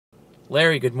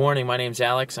Larry, good morning. My name's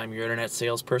Alex. I'm your internet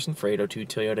salesperson for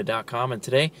 802toyota.com, and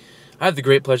today I have the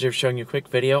great pleasure of showing you a quick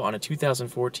video on a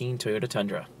 2014 Toyota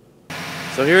Tundra.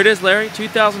 So here it is, Larry,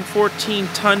 2014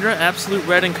 Tundra, absolute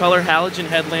red in color, halogen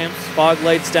headlamps, fog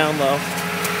lights down low,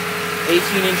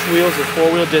 18-inch wheels with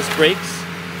four-wheel disc brakes,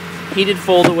 heated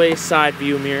fold-away side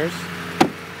view mirrors.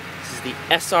 This is the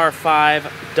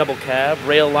SR5 double cab,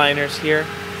 rail liners here,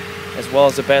 as well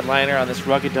as a bed liner on this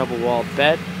rugged double-walled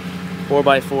bed.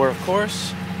 4x4, of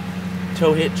course.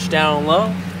 Tow hitch down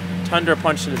low. Tundra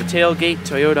punched into the tailgate.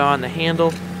 Toyota on the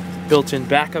handle. Built-in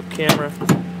backup camera.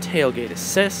 Tailgate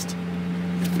assist.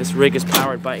 This rig is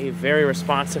powered by a very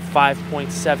responsive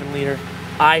 5.7-liter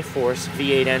I-Force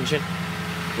V8 engine,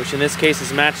 which in this case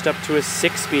is matched up to a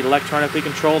 6-speed electronically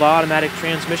controlled automatic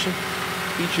transmission,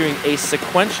 featuring a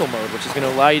sequential mode, which is going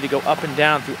to allow you to go up and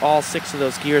down through all 6 of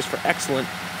those gears for excellent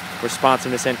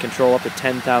responsiveness and control up to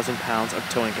 10,000 pounds of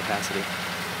towing capacity.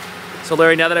 So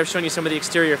Larry, now that I've shown you some of the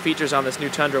exterior features on this new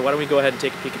Tundra, why don't we go ahead and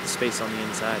take a peek at the space on the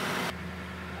inside.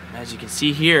 As you can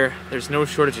see here, there's no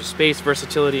shortage of space,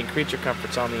 versatility, and creature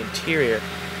comforts on the interior,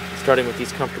 starting with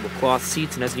these comfortable cloth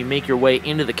seats, and as you make your way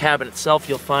into the cabin itself,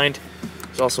 you'll find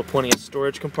there's also plenty of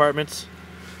storage compartments,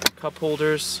 cup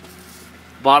holders,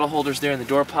 bottle holders there in the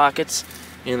door pockets,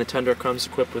 and the Tundra comes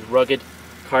equipped with rugged,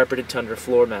 carpeted Tundra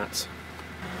floor mats.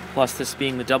 Plus, this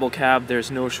being the double cab,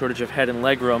 there's no shortage of head and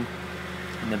leg room.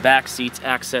 In the back seats,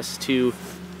 access to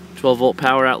 12-volt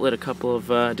power outlet, a couple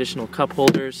of additional cup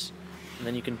holders, and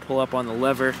then you can pull up on the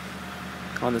lever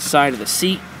on the side of the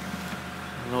seat.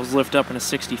 And those lift up in a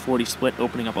 60-40 split,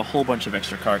 opening up a whole bunch of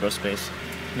extra cargo space.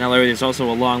 Now, Larry, there's also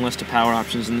a long list of power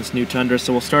options in this new Tundra,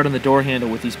 so we'll start on the door handle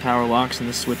with these power locks and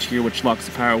this switch here, which locks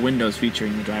the power windows,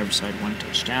 featuring the driver's side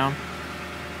one-touch down.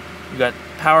 You've got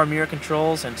power mirror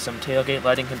controls and some tailgate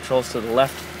lighting controls to the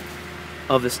left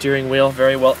of the steering wheel.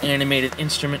 Very well animated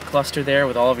instrument cluster there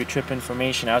with all of your trip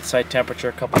information, outside temperature,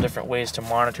 a couple different ways to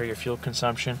monitor your fuel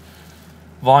consumption.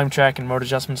 Volume track and mode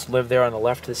adjustments live there on the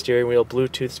left of the steering wheel.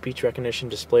 Bluetooth speech recognition,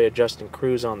 display adjust and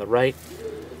cruise on the right.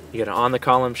 You got an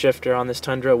on-the-column shifter on this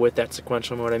Tundra with that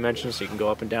sequential mode I mentioned, so you can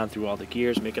go up and down through all the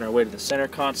gears. Making our way to the center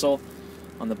console.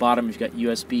 On the bottom, you've got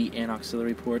USB and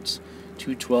auxiliary ports.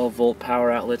 2 12-volt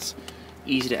power outlets,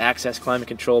 easy to access climate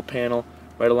control panel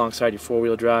right alongside your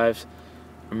four-wheel drive,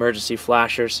 emergency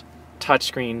flashers,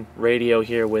 touchscreen radio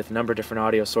here with a number of different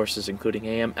audio sources including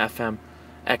AM, FM,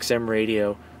 XM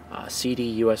radio,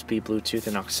 CD, USB, Bluetooth,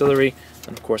 and auxiliary.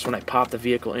 And of course, when I pop the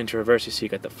vehicle into reverse, you see you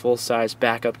got the full-size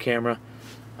backup camera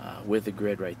with the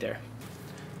grid right there.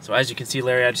 So as you can see,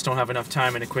 Larry, I just don't have enough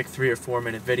time in a quick 3 or 4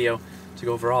 minute video to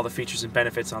go over all the features and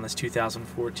benefits on this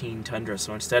 2014 Tundra.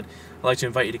 So instead, I'd like to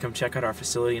invite you to come check out our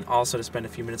facility and also to spend a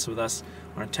few minutes with us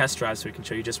on a test drive so we can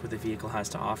show you just what the vehicle has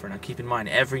to offer. Now keep in mind,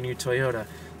 every new Toyota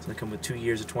is going to come with 2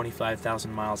 years of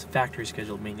 25,000 miles of factory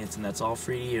scheduled maintenance, and that's all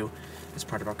free to you as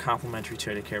part of our complimentary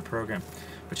Toyota Care program.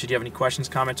 But should you have any questions,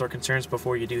 comments, or concerns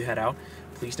before you do head out,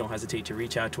 please don't hesitate to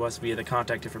reach out to us via the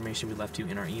contact information we left you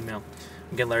in our email.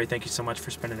 Again, Larry, thank you so much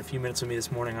for spending a few minutes with me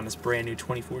this morning on this brand new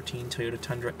 2014 Toyota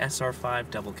Tundra SR5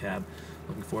 double cab.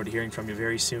 Looking forward to hearing from you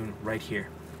very soon right here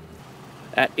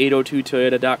at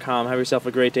 802toyota.com. Have yourself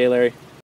a great day, Larry.